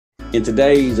In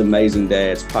today's Amazing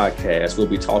Dads podcast, we'll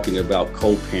be talking about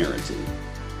co-parenting.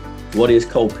 What is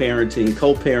co-parenting?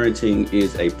 Co-parenting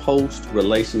is a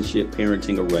post-relationship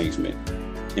parenting arrangement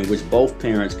in which both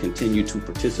parents continue to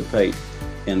participate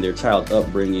in their child's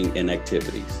upbringing and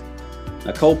activities.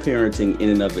 Now, co-parenting in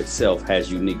and of itself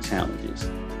has unique challenges,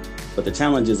 but the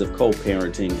challenges of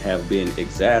co-parenting have been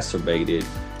exacerbated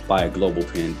by a global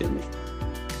pandemic.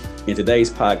 In today's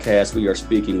podcast, we are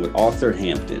speaking with Arthur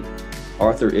Hampton.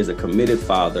 Arthur is a committed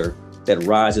father that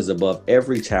rises above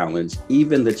every challenge,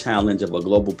 even the challenge of a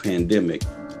global pandemic,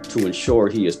 to ensure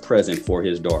he is present for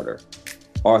his daughter.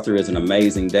 Arthur is an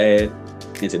amazing dad,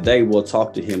 and today we'll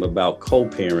talk to him about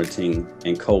co-parenting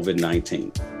and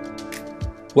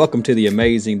COVID-19. Welcome to the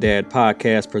Amazing Dad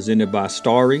podcast presented by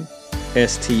Starry,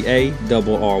 STARRY.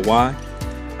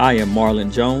 I am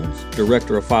Marlon Jones,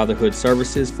 Director of Fatherhood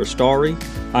Services for Starry.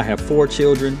 I have 4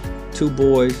 children, 2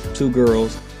 boys, 2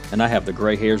 girls, and I have the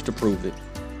gray hairs to prove it.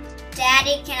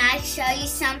 Daddy, can I show you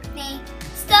something?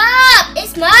 Stop!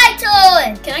 It's my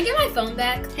turn! Can I get my phone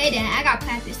back? Hey, Dad, I got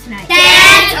practice tonight.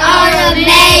 Dads are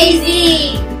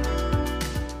amazing!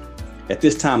 At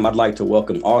this time, I'd like to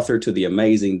welcome Arthur to the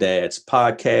Amazing Dads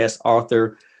podcast.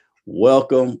 Arthur,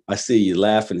 welcome. I see you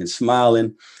laughing and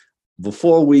smiling.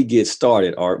 Before we get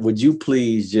started, Art, would you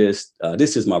please just,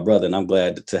 this is my brother, and I'm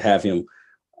glad to have him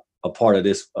a part of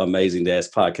this Amazing Dads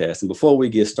podcast. And before we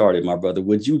get started, my brother,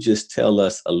 would you just tell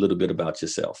us a little bit about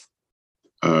yourself?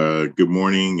 Good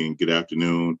morning and good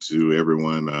afternoon to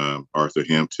everyone. Arthur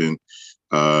Hampton,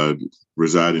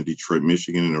 reside in Detroit,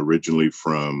 Michigan, and originally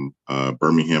from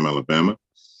Birmingham, Alabama.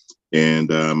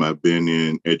 And I've been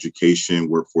in education,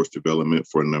 workforce development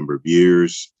for a number of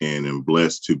years, and am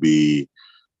blessed to be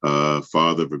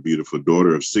father of a beautiful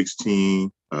daughter of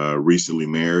 16, recently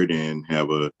married, and have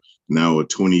now a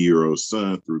 20-year-old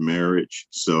son through marriage.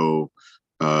 So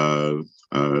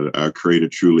our Creator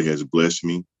truly has blessed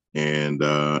me, and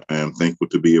I am thankful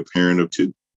to be a parent of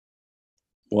 2.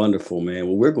 Wonderful, man.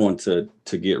 Well, we're going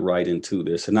to get right into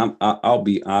this, and I'll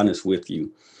be honest with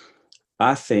you.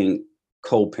 I think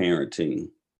co-parenting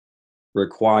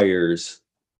requires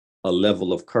a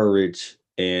level of courage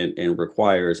and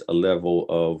requires a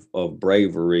level of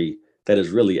bravery that is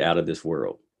really out of this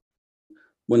world.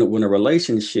 When a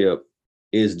relationship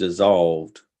is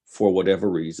dissolved for whatever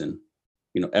reason,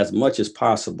 as much as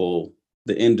possible,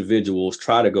 the individuals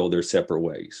try to go their separate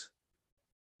ways.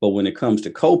 But when it comes to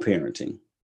co-parenting,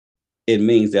 it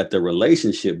means that the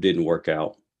relationship didn't work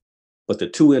out, but the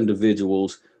 2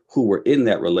 individuals who were in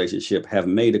that relationship have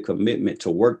made a commitment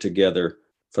to work together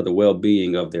for the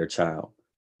well-being of their child.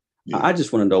 Yeah. I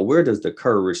just want to know, where does the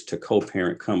courage to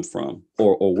co-parent come from?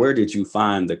 Or where did you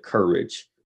find the courage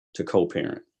to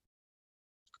co-parent?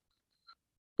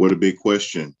 What a big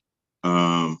question.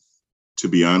 To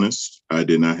be honest, I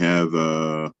did not have,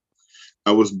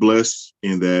 I was blessed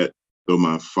in that though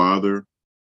my father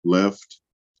left,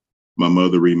 my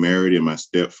mother remarried, and my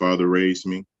stepfather raised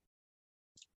me.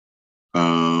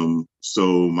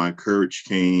 So my courage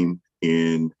came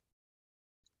in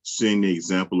seeing the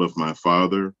example of my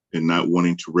father and not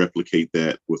wanting to replicate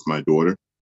that with my daughter.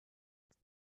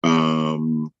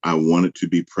 I wanted to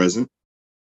be present,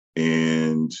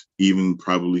 and even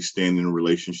probably staying in a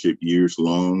relationship years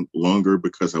longer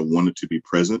because I wanted to be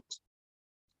present,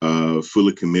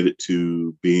 fully committed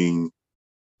to being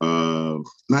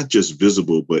not just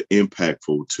visible, but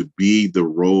impactful, to be the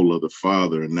role of the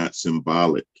father and not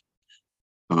symbolic.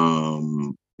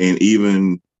 And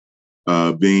even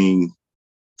being,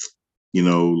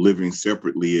 living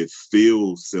separately, it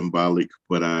feels symbolic,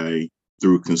 but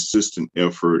through consistent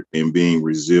effort and being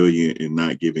resilient and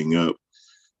not giving up,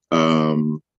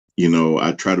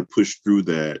 I try to push through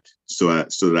that so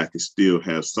that I can still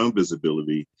have some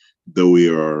visibility, though we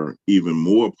are even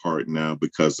more apart now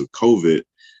because of COVID.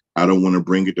 I don't want to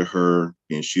bring it to her,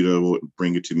 and she doesn't want to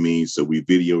bring it to me. So we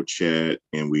video chat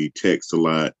and we text a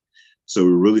lot. So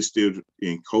we're really still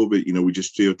in COVID, we're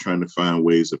just still trying to find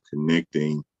ways of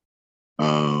connecting.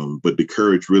 But the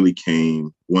courage really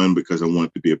came, one, because I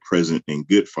wanted to be a present and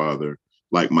good father,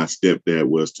 like my stepdad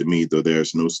was to me, though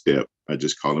there's no step. I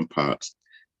just call him Pops.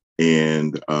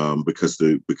 And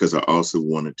because I also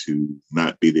wanted to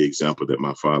not be the example that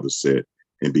my father set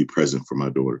and be present for my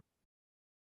daughter.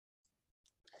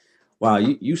 Wow,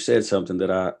 you said something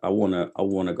that I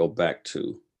wanna go back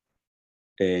to,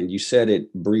 and you said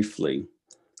it briefly,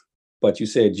 but you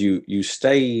said you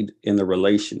stayed in the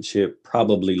relationship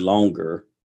probably longer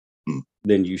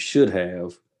than you should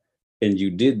have, and you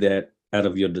did that out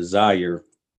of your desire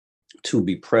to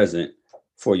be present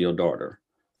for your daughter.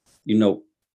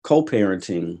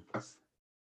 Co-parenting,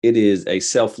 it is a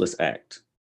selfless act.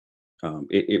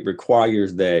 It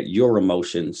requires that your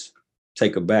emotions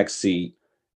take a back seat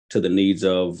to the needs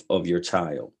of your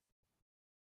child.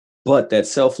 But that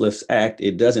selfless act,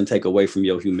 it doesn't take away from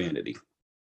your humanity.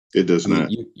 It does I mean,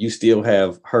 not. you still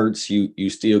have hurts, you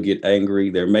still get angry.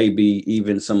 There may be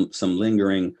even some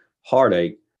lingering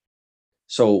heartache.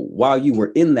 So while you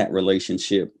were in that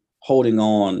relationship, holding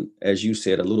on, as you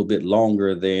said, a little bit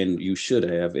longer than you should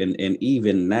have, and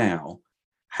even now,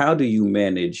 how do you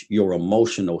manage your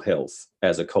emotional health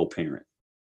as a co-parent?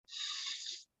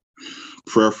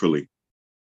 Prayerfully.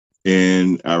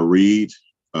 And I read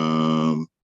a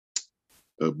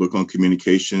book on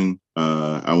communication.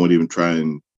 I won't even try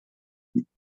and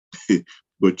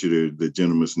butcher the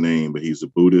gentleman's name, but he's a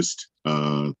Buddhist,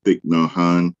 Thich Nhat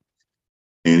Hanh,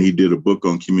 and he did a book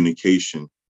on communication.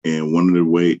 And one of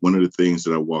the things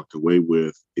that I walked away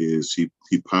with is he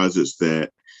posits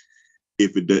that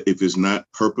if it's not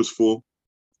purposeful,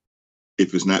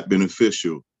 if it's not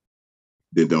beneficial,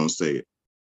 then don't say it.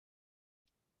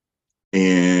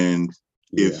 And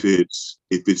if it's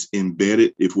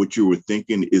embedded, if what you were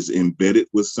thinking is embedded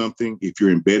with something, if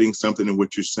you're embedding something in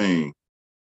what you're saying,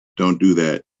 don't do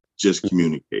that. Just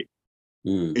communicate.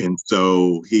 And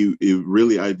so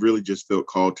I really just felt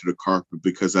called to the carpet,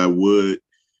 because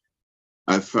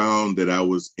I found that I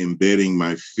was embedding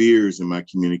my fears in my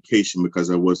communication because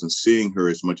I wasn't seeing her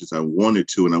as much as I wanted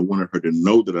to. And I wanted her to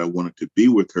know that I wanted to be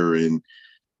with her in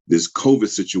this COVID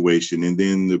situation, and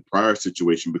then the prior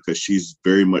situation, because she's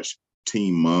very much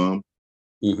team mom,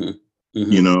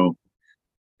 you know,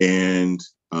 and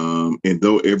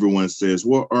though everyone says,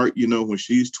 well, Art, when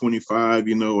she's 25,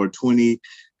 or 20,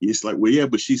 it's like, well, yeah,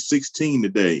 but she's 16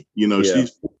 today,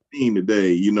 she's 14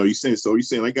 today, you're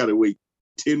saying I got to wait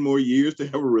 10 more years to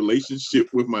have a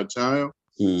relationship with my child.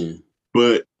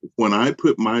 But when I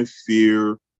put my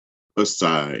fear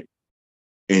aside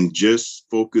and just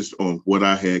focused on what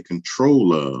I had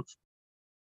control of,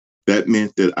 that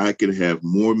meant that I could have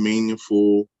more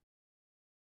meaningful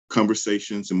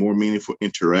conversations and more meaningful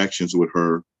interactions with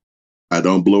her. I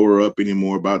don't blow her up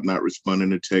anymore about not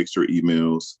responding to texts or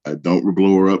emails. I don't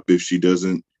blow her up if she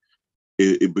doesn't,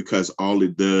 because all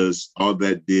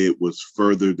that did was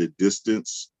further the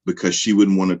distance, because she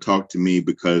wouldn't want to talk to me,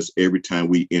 because every time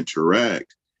we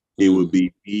interact, it would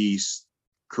be me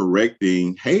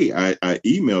correcting, hey, I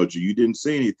emailed you, you didn't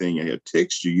say anything. I had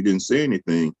texted you, you didn't say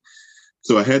anything.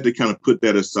 So I had to kind of put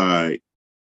that aside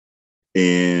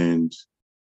and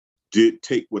did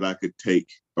take what I could take,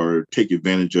 or take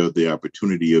advantage of the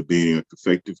opportunity of being an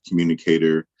effective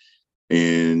communicator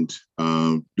and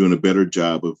doing a better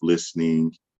job of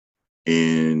listening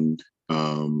and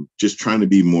just trying to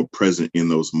be more present in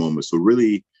those moments. So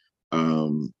really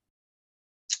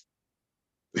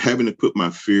having to put my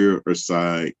fear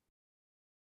aside,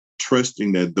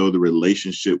 trusting that though the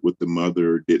relationship with the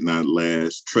mother did not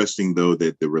last, trusting though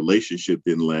that the relationship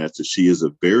didn't last, that she is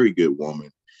a very good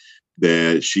woman,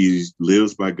 that she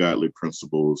lives by godly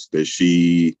principles, that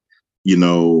she,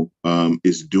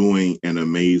 is doing an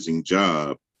amazing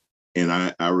job. And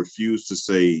I refuse to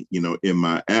say, in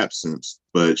my absence,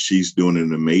 but she's doing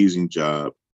an amazing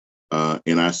job.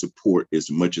 And I support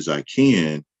as much as I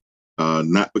can,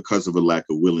 not because of a lack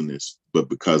of willingness, but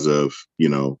because of,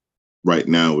 right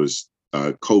now is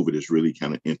COVID is really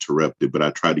kind of interrupted, but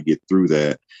I try to get through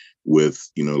that with,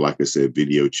 like I said,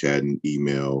 video chat and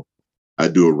email. I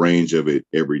do a range of it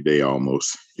every day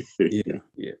almost. Yeah.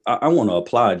 I want to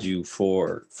applaud you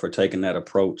for taking that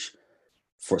approach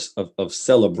of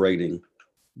celebrating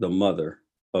the mother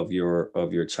of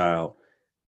your child.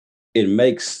 It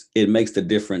makes the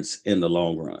difference in the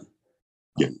long run.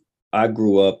 Yeah. I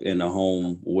grew up in a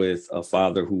home with a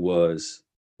father who was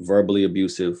verbally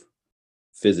abusive,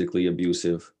 physically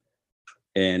abusive,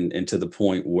 and to the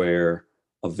point where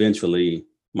eventually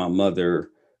my mother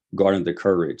garnered the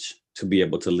courage to be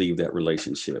able to leave that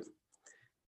relationship.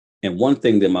 And one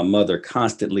thing that my mother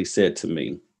constantly said to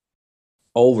me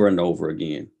over and over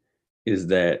again is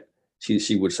that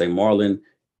she would say, Marlon,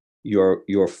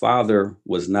 your father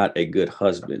was not a good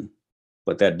husband,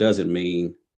 but that doesn't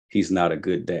mean he's not a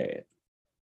good dad.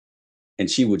 And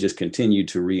she would just continue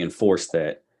to reinforce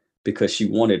that, because she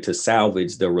wanted to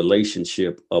salvage the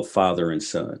relationship of father and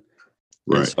son.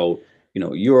 Right. And so,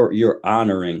 you're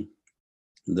honoring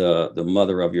the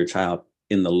mother of your child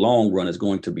in the long run is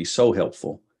going to be so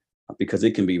helpful, because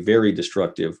it can be very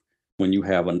destructive when you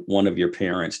have one of your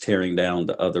parents tearing down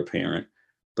the other parent.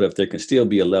 But if there can still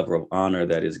be a level of honor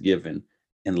that is given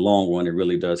in the long run, it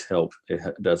really does help. It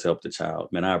does help the child.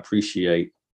 Man, I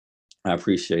appreciate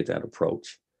that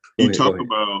approach. You talk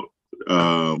about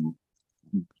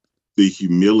the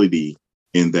humility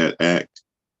in that act.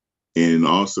 and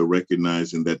also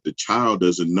recognizing that the child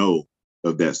doesn't know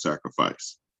of that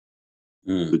sacrifice.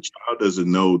 The child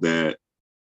doesn't know that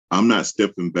I'm not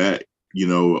stepping back,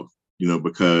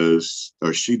 because,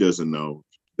 or she doesn't know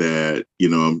that,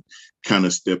 I'm kind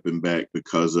of stepping back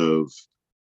because of,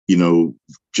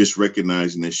 just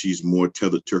recognizing that she's more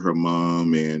tethered to her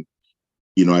mom. And,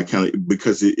 I kind of,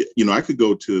 because, I could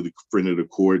go to the front of the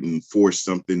court and force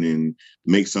something and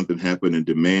make something happen and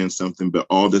demand something, but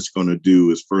all that's going to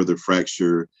do is further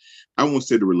fracture. I won't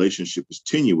say the relationship is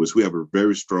tenuous. We have a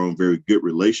very strong, very good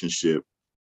relationship.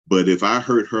 But if I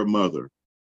hurt her mother,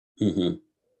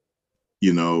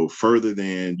 further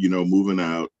than, moving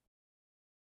out,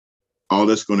 all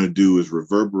that's going to do is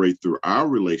reverberate through our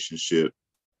relationship.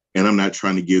 And I'm not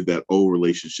trying to give that old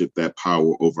relationship that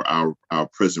power over our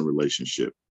present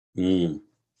relationship. And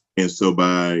so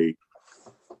by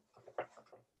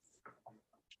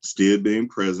still being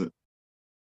present,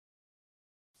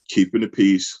 keeping the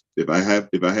peace, if I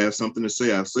have something to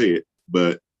say, I'll say it.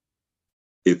 But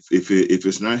if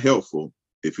it's not helpful,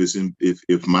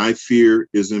 if my fear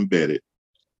is embedded,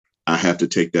 I have to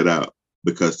take that out,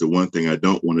 because the one thing I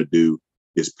don't want to do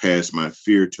is pass my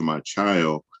fear to my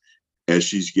child as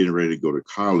she's getting ready to go to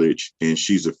college, and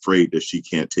she's afraid that she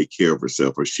can't take care of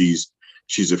herself, or she's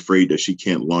afraid that she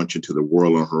can't launch into the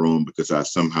world on her own because I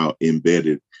somehow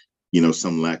embedded,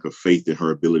 some lack of faith in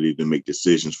her ability to make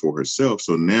decisions for herself.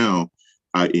 So now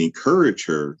I encourage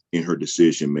her in her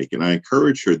decision making. I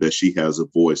encourage her that she has a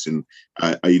voice, and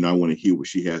I want to hear what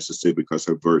she has to say, because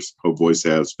her voice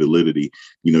has validity.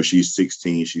 She's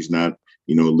 16. She's not,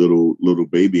 a little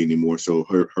baby anymore. So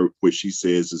her what she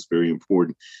says is very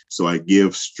important. So I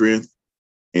give strength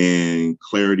and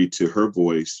clarity to her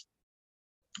voice,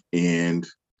 and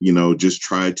just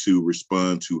try to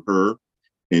respond to her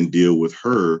and deal with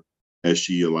her as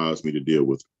she allows me to deal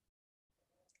with her.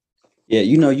 Yeah,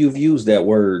 you've used that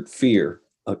word fear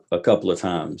a couple of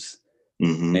times,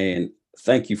 and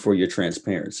thank you for your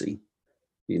transparency.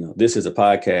 This is a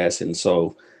podcast, and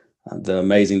so the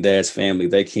Amazing Dads family,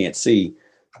 they can't see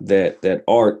that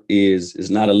Art is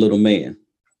not a little man.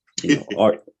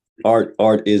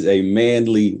 Art is a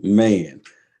manly man.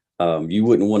 You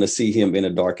wouldn't want to see him in a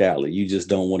dark alley. You just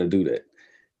don't want to do that.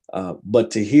 But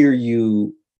to hear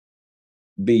you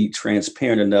be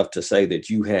transparent enough to say that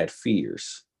you had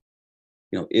fears,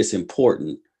 it's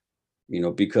important,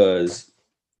 because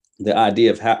the idea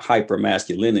of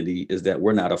hypermasculinity is that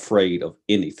we're not afraid of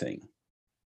anything.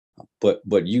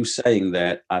 But you saying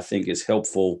that, I think, is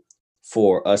helpful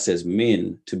for us as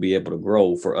men to be able to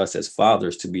grow, for us as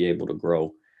fathers to be able to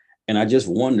grow. And I just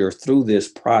wonder, through this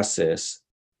process,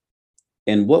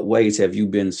 in what ways have you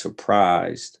been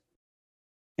surprised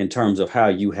in terms of how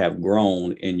you have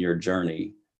grown in your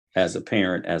journey as a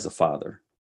parent, as a father?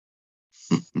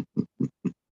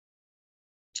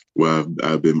 Well,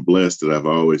 I've been blessed that I've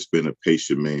always been a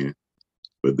patient man,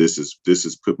 but this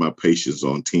has put my patience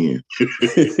on 10.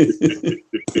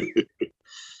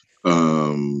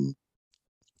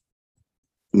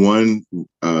 One,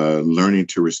 learning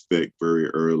to respect very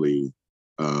early.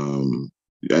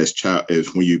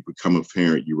 As when you become a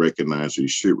parent, you recognize, or you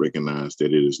should recognize,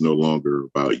 that it is no longer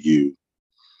about you.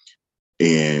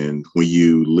 And when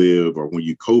you live, or when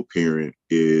you co-parent,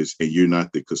 and you're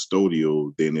not the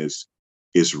custodial, then it's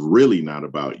really not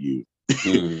about you.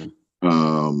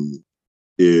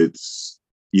 It's,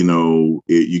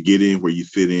 you get in where you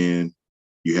fit in.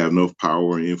 You have no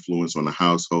power and influence on the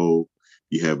household.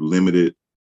 You have limited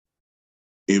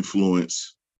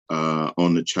influence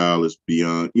on the child. Is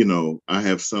beyond, I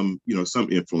have some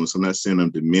influence. I'm not saying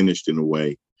I'm diminished in a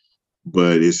way,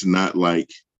 but it's not like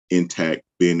intact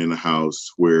being in a house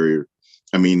where,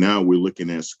 now we're looking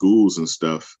at schools and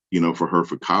stuff, for her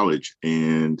for college,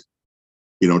 and,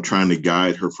 trying to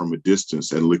guide her from a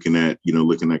distance and looking at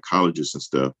colleges and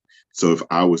stuff. So if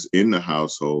I was in the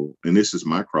household, and this is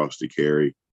my cross to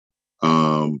carry,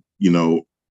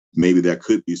 maybe there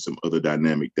could be some other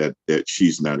dynamic that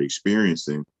she's not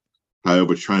experiencing.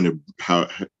 However, trying to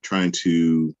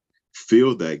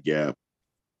fill that gap,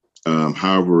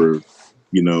 however,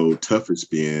 tough it's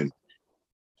been,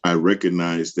 I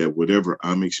recognize that whatever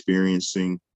I'm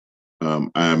experiencing,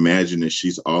 I imagine that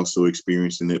she's also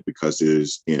experiencing it, because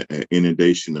there's an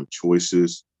inundation of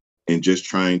choices, and just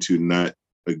trying to not,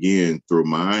 again, through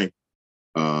my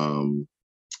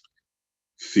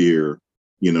fear,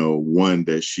 one,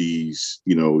 that she's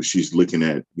looking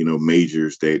at,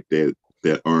 majors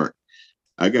that aren't.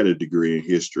 I got a degree in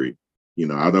history.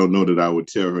 I don't know that I would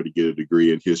tell her to get a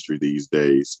degree in history these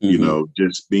days.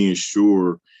 Just being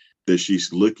sure that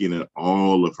she's looking at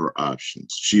all of her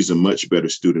options. She's a much better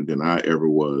student than I ever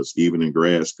was, even in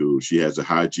grad school. She has a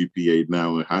high GPA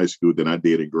now in high school than I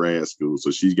did in grad school.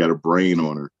 So she's got a brain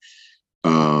on her.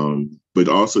 But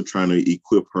also trying to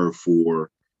equip her for,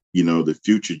 the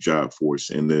future job force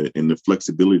and the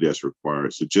flexibility that's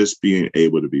required. So just being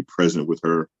able to be present with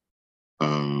her,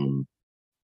 and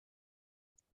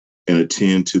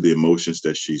attend to the emotions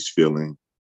that she's feeling.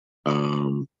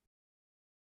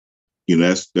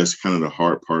 That's kind of the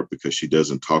hard part, because she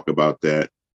doesn't talk about that.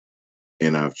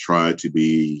 And I've tried to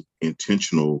be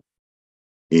intentional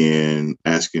in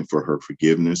asking for her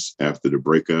forgiveness after the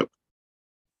breakup.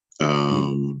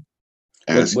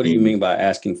 What do you mean by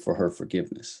asking for her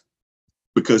forgiveness?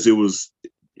 Because it was,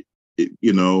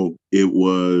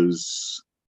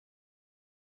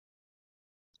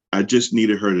 I just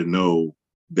needed her to know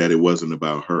that it wasn't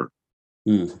about her,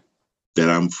 that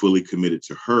I'm fully committed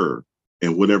to her,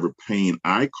 and whatever pain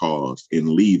I caused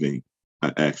in leaving,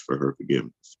 I asked for her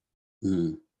forgiveness.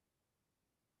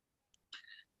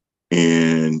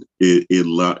 And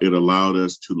it allowed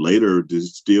us to later to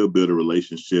still build a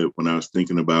relationship. When I was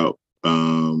thinking about,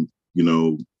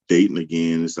 dating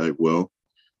again, it's like, well,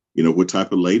 what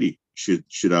type of lady should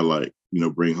I like,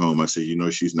 bring home? I said,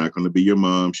 she's not going to be your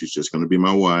mom. She's just going to be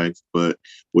my wife. But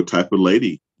what type of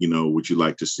lady, would you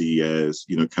like to see as,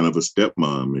 kind of a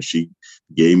stepmom? And she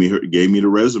gave me the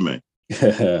resume.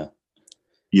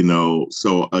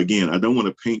 So again, I don't want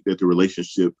to paint that the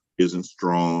relationship isn't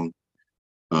strong.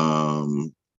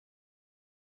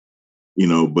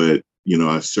 But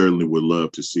I certainly would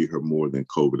love to see her more than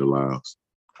COVID allows.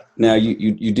 Now,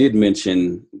 you did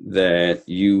mention that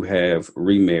you have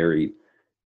remarried,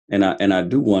 and I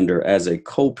do wonder, as a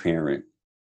co-parent,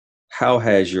 how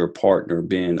has your partner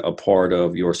been a part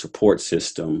of your support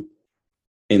system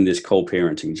in this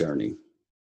co-parenting journey?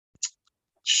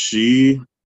 She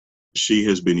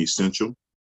has been essential.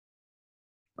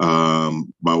 My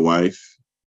wife,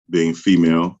 being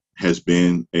female, has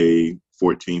been a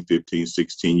 14, 15,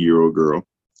 16-year-old girl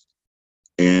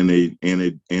and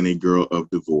a girl of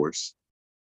divorce.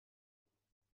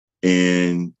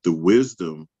 And the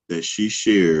wisdom that she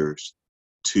shares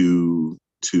to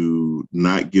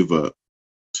not give up,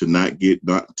 to not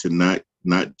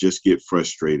just get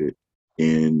frustrated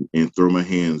and throw my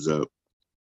hands up.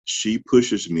 She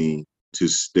pushes me to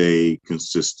stay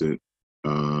consistent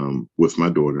with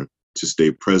my daughter, to stay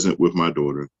present with my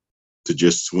daughter, to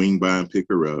just swing by and pick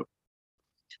her up.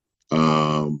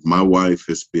 My wife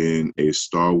has been a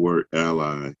stalwart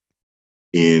ally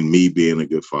in me being a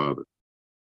good father,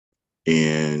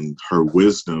 and her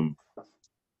wisdom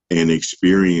and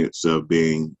experience of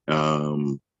being,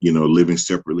 living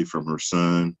separately from her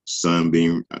son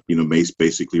being,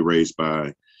 basically raised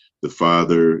by the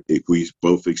father. We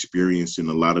both experiencing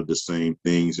a lot of the same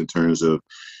things in terms of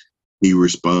he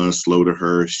responds slow to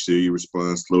her, she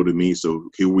responds slow to me. So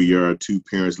here we are, two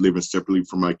parents living separately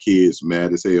from my kids,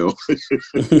 mad as hell.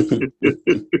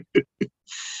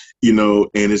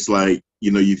 And it's like,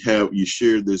 you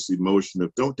share this emotion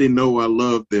of, don't they know I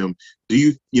love them? Do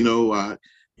you, and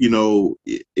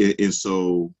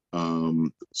so a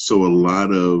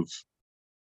lot of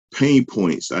pain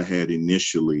points I had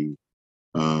initially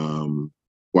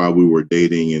while we were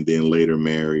dating and then later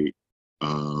married.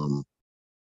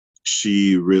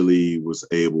 She really was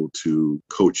able to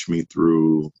coach me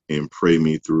through and pray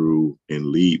me through and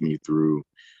lead me through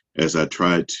as I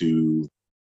tried to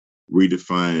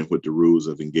redefine what the rules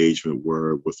of engagement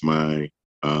were with my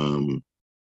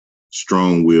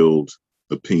strong-willed,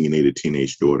 opinionated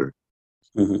teenage daughter.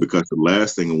 Because the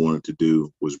last thing I wanted to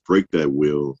do was break that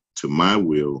will to my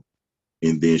will,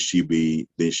 and then she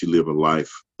live a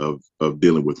life of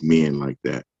dealing with men like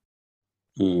that.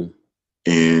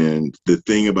 And the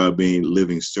thing about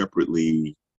living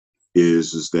separately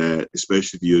is that,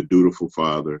 especially if you're a dutiful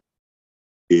father,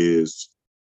 is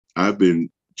I've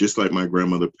been, just like my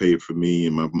grandmother prayed for me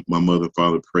and my mother and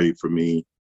father prayed for me,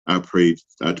 I prayed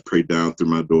down through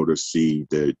my daughter's seed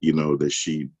that, that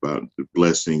she, about the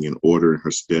blessing and ordering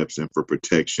her steps and for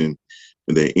protection,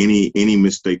 and that any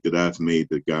mistake that I've made,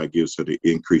 that God gives her the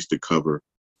increase to cover.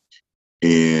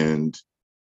 And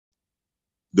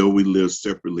though we live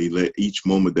separately, let each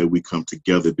moment that we come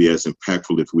together be as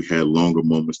impactful if we had longer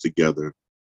moments together.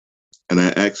 And I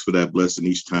ask for that blessing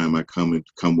each time I come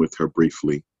with her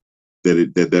briefly,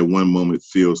 that one moment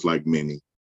feels like many,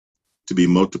 to be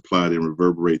multiplied and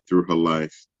reverberate through her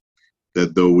life,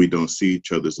 that though we don't see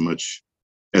each other as much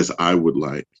as I would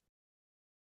like,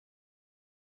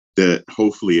 that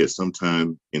hopefully at some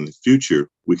time in the future,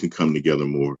 we can come together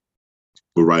more.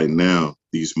 But right now,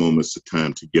 these moments of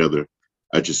time together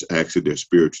I just ask that they're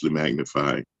spiritually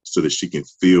magnified so that she can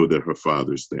feel that her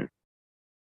father's there.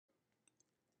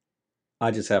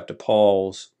 I just have to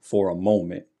pause for a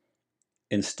moment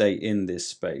and stay in this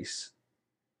space.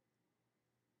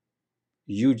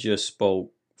 You just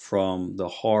spoke from the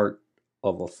heart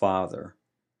of a father.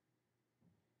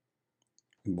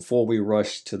 And before we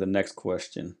rush to the next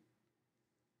question,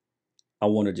 I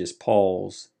want to just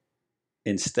pause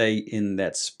and stay in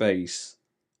that space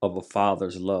of a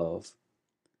father's love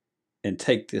and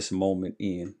take this moment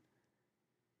in,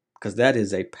 because that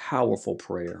is a powerful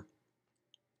prayer.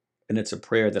 And it's a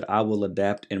prayer that I will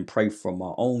adapt and pray for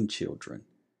my own children.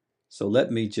 So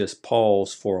let me just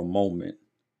pause for a moment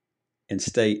and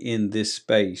stay in this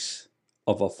space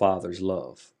of a father's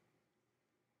love.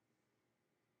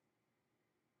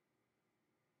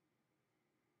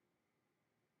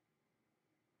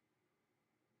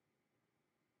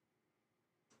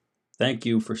 Thank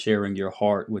you for sharing your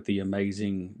heart with the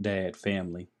amazing Dad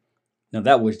family. Now,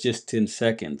 that was just 10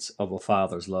 seconds of a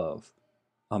father's love.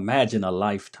 Imagine a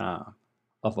lifetime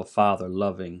of a father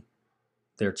loving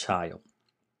their child.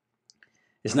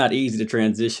 It's not easy to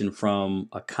transition from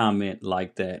a comment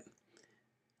like that.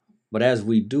 But as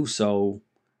we do so,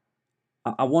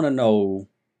 I want to know,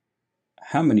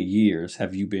 how many years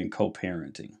have you been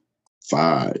co-parenting?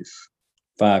 5.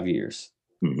 5 years.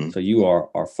 Mm-hmm. So you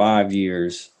are 5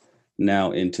 years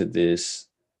now into this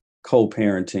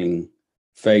co-parenting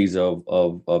phase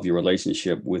of your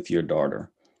relationship with your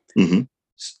daughter. Mm-hmm.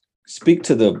 Speak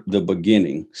to the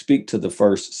beginning. Speak to the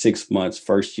first 6 months,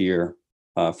 first year,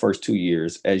 first 2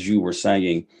 years, as you were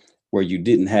saying, where you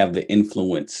didn't have the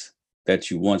influence that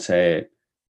you once had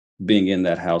being in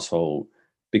that household.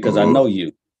 Because I know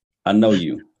you, and I know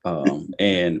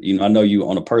you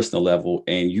on a personal level,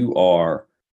 and you are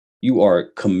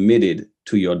committed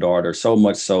to your daughter, so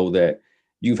much so that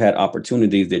you've had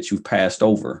opportunities that you've passed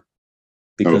over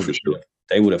because for sure.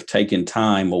 they would have taken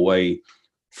time away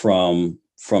from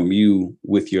you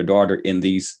with your daughter in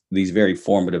these very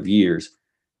formative years.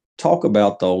 Talk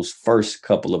about those first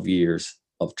couple of years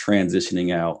of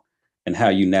transitioning out and how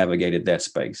you navigated that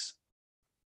space.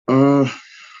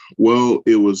 Well,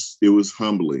 it was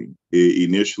humbling.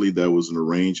 Initially, that was an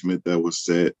arrangement that was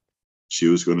set. She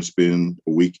was going to spend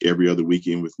a week every other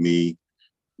weekend with me,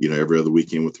 every other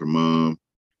weekend with her mom.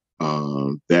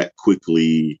 That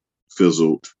quickly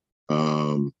fizzled.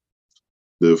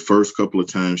 The first couple of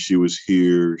times she was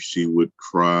here, she would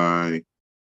cry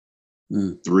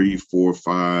 3, 4,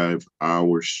 5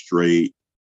 hours straight.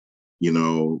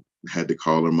 Had to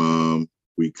call her mom.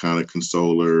 We kind of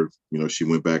console her. She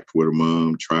went back with her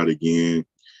mom, tried again,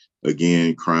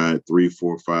 cried 3,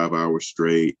 4, 5 hours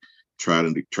straight, tried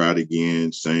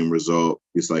again, same result.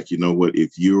 It's like, what,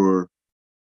 if you're,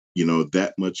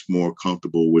 that much more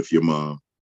comfortable with your mom,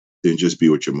 then just be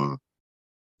with your mom,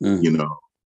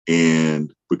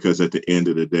 and because at the end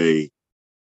of the day,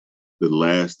 the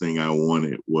last thing I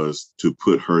wanted was to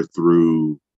put her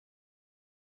through,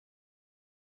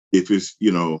 if it's,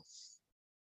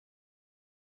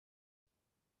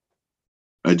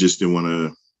 I just didn't want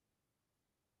to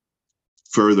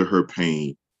further her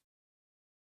pain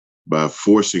by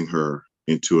forcing her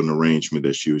into an arrangement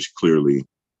that she was clearly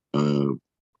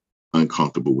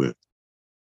uncomfortable with.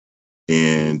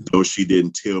 And though she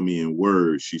didn't tell me in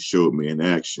words, she showed me in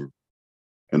action,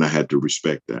 and I had to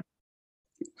respect that.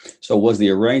 So was the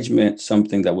arrangement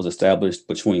something that was established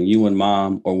between you and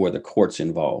mom, or were the courts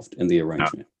involved in the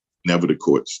arrangement? Never the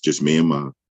courts, just me and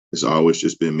mom. It's always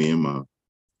just been me and mom.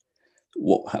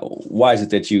 Well, why is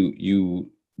it that you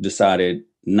decided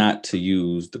not to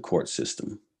use the court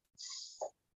system?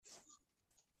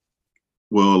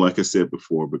 Well, like I said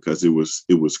before, because it was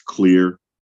clear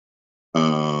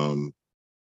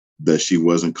that she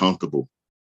wasn't comfortable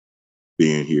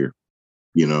being here.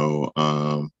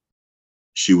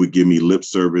 She would give me lip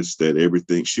service that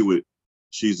everything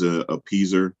she's a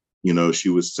appeaser. She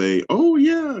would say, "Oh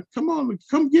yeah, come on,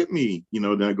 come get me."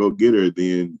 Then I go get her.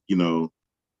 Then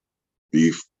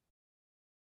be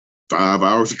 5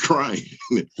 hours of crying.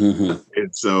 Mm-hmm.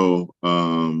 And so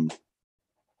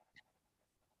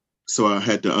I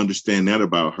had to understand that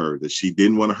about her, that she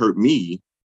didn't want to hurt me,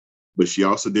 but she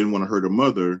also didn't want to hurt her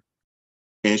mother,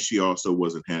 and she also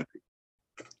wasn't happy.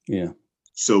 Yeah.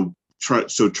 So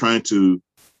trying to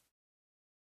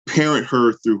parent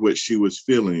her through what she was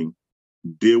feeling,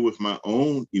 deal with my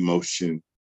own emotion,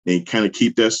 and kind of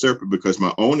keep that separate, because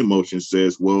my own emotion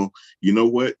says, well, you know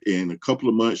what? In a couple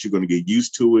of months, you're going to get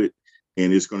used to it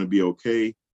and it's going to be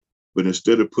okay. But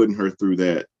instead of putting her through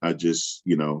that, I just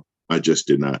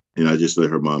did not. And I just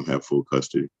let her mom have full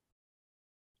custody.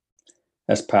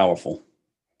 That's powerful.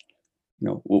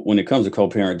 When it comes to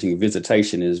co-parenting,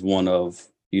 visitation is one of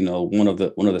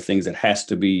the things that has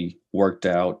to be worked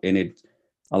out, and it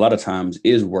a lot of times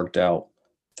is worked out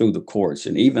through the courts.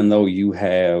 And even though you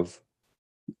have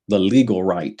the legal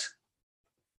right,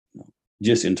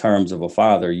 just in terms of a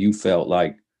father, you felt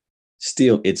like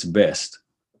still it's best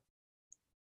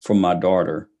for my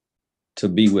daughter to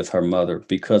be with her mother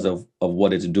because of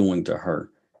what it's doing to her.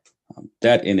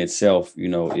 That in itself,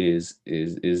 is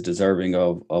deserving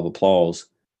of applause,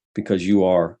 because you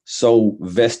are so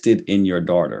vested in your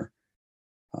daughter,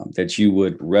 that you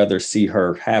would rather see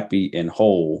her happy and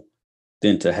whole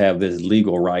than to have this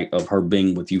legal right of her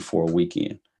being with you for a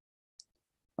weekend.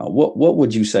 What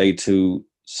would you say to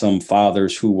some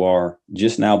fathers who are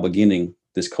just now beginning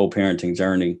this co-parenting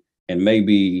journey and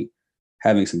maybe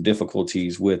having some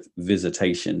difficulties with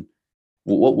visitation?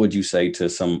 What would you say to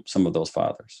some of those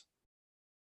fathers?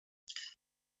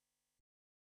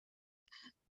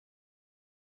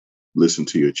 Listen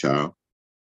to your child,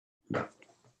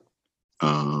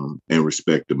 and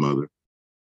respect the mother.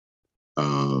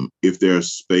 If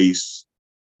there's space,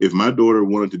 if my daughter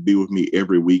wanted to be with me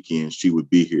every weekend, she would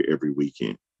be here every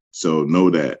weekend. So know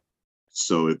that.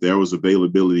 So if there was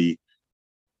availability,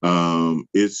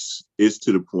 it's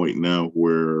to the point now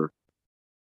where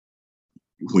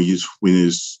when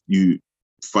you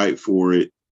fight for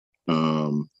it,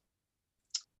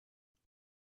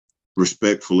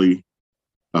 respectfully.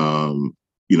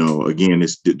 Again,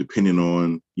 it's depending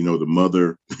on, the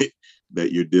mother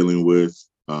that you're dealing with.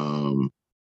 My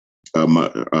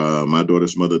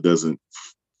daughter's mother doesn't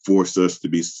force us to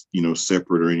be,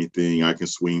 separate or anything. I can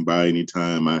swing by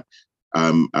anytime.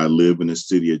 I live in a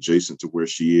city adjacent to where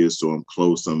she is, so I'm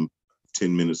close. I'm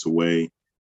 10 minutes away.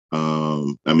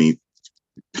 COVID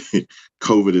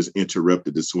has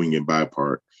interrupted the swinging by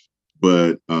part,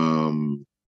 but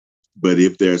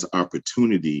if there's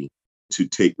opportunity to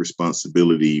take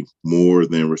responsibility more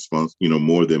than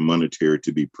more than monetary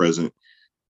to be present,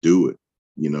 do it.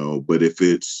 But if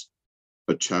it's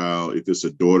a child, if it's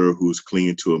a daughter who's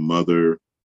clinging to a mother,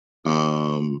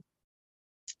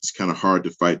 it's kind of hard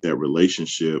to fight that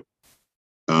relationship,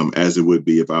 as it would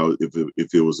be if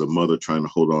it was a mother trying to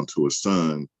hold on to a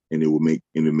son, and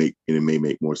it may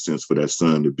make more sense for that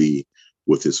son to be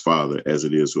with his father as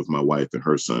it is with my wife and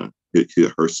her son.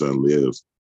 Her son lives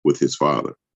with his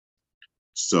father.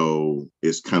 So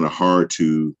it's kind of hard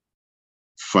to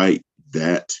fight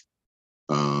that,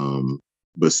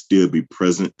 but still be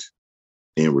present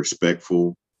and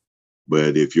respectful.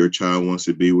 But if your child wants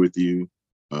to be with you,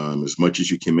 as much as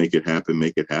you can make it happen,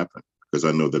 because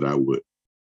I know that I would.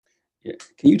 Yeah.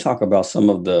 Can you talk about some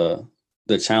of the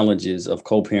challenges of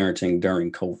co-parenting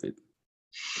during COVID?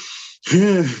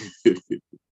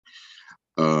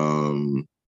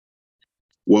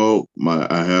 Well,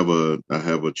 I have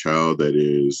a child that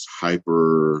is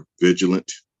hyper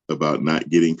vigilant about not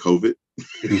getting COVID.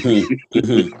 A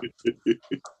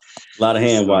lot of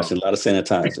hand washing, a lot of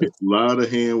sanitizer. A lot of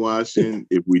hand washing.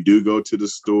 If we do go to the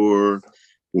store,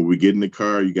 when we get in the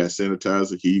car, you got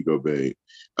sanitizer. Here you go, babe.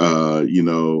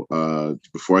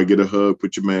 Before I get a hug,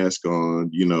 put your mask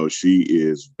on. She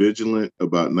is vigilant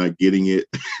about not getting it.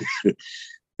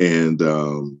 And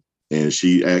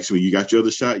she asked me, "You got your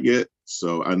other shot yet?"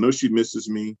 So I know she misses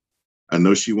me. I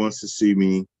know she wants to see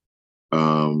me.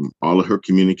 All of her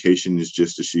communication is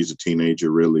just that she's a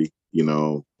teenager, really,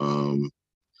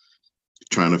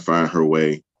 trying to find her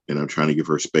way, and I'm trying to give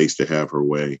her space to have her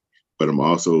way. But I'm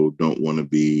also don't want to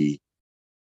be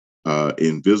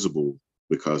invisible,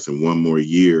 because in one more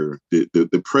year,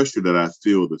 the pressure that I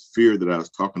feel, the fear that I was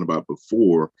talking about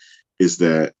before, is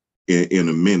that in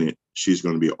a minute, she's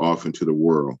going to be off into the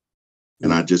world.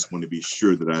 And I just want to be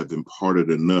sure that I've imparted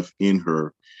enough in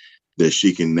her that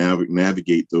she can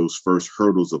navigate those first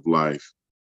hurdles of life,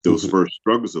 those first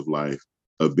struggles of life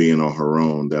of being on her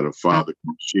own, that a father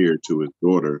can share to his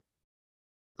daughter.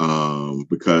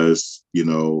 Because,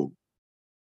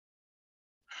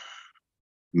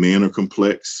 men are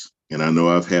complex. And I know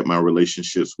I've had my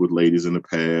relationships with ladies in the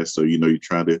past. So, you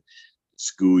try to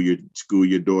school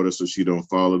your daughter so she don't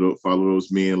follow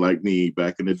those men like me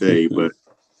back in the day. But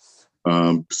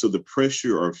so the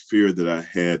pressure or fear that I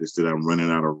had is that I'm running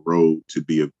out of road to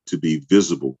be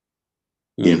visible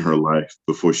in her life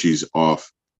before she's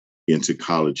off into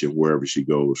college and wherever she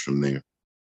goes from there.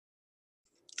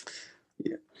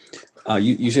 Yeah.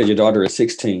 You said your daughter is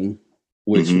 16,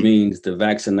 which means the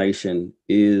vaccination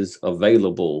is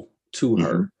available to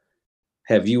her.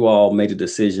 Have you all made a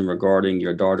decision regarding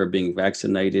your daughter being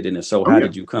vaccinated? And if so, how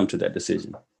did you come to that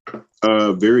decision?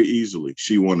 Very easily.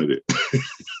 She wanted it.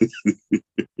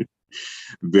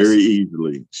 Very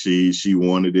easily. She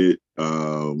wanted it.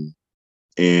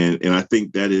 And I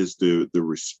think that is the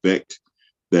respect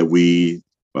that we,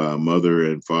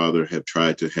 mother and father, have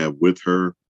tried to have with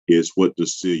her. Is, what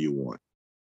does Celia want?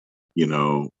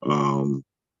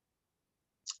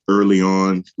 Early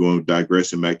on,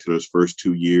 digressing back to those first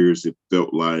 2 years,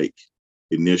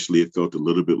 initially it felt a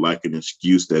little bit like an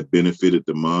excuse that benefited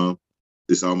the mom.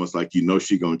 It's almost like,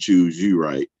 she gonna choose you,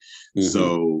 right?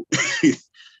 Mm-hmm.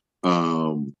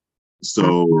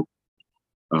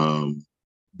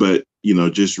 But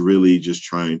just really just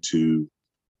trying to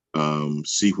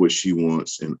see what she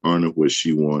wants and honor what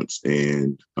she wants,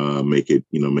 and make it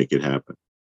happen.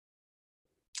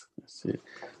 That's it.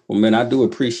 Well, man, I do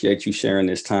appreciate you sharing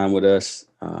this time with us,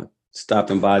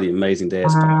 stopping by the Amazing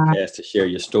Dads podcast to share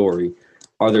your story.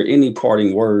 Are there any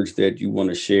parting words that you want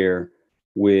to share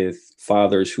with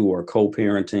fathers who are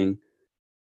co-parenting?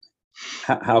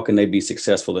 How can they be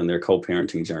successful in their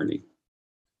co-parenting journey?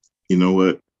 You know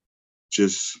what?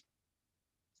 Just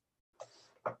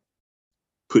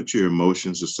put your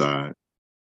emotions aside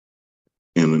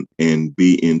and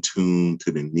be in tune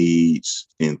to the needs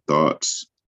and thoughts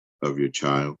of your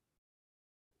child,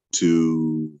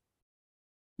 to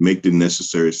make the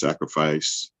necessary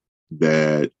sacrifice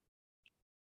that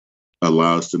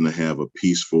allows them to have a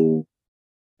peaceful,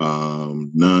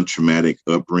 non-traumatic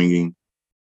upbringing,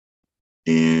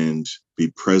 and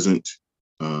be present,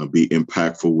 be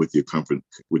impactful with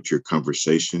your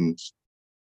conversations,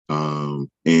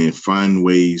 and find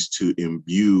ways to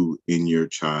imbue in your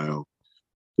child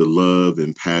the love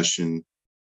and passion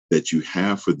that you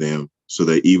have for them, so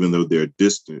that even though they're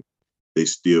distant, they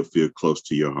still feel close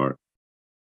to your heart.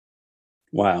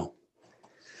 Wow.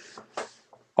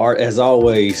 Art, as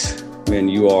always, man,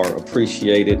 you are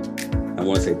appreciated. I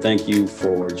want to say thank you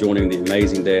for joining the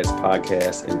Amazing Dads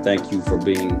podcast, and thank you for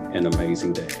being an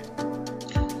amazing dad.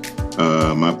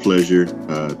 My pleasure.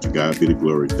 To God be the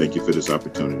glory. Thank you for this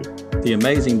opportunity. The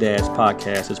Amazing Dads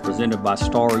podcast is presented by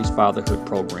Starry's Fatherhood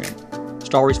Program.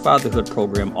 Starry's Fatherhood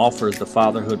Program offers the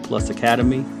Fatherhood Plus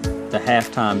Academy, the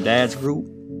Halftime Dads Group,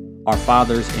 our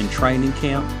Fathers in Training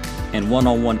Camp, and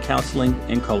one-on-one counseling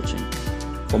and coaching.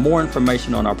 For more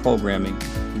information on our programming,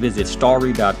 visit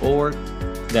starry.org.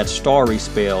 That's Starry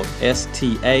spelled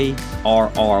STARRY,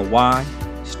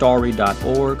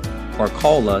 starry.org, or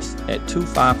call us at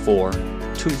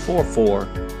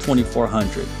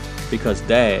 254-244-2400, because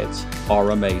dads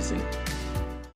are amazing.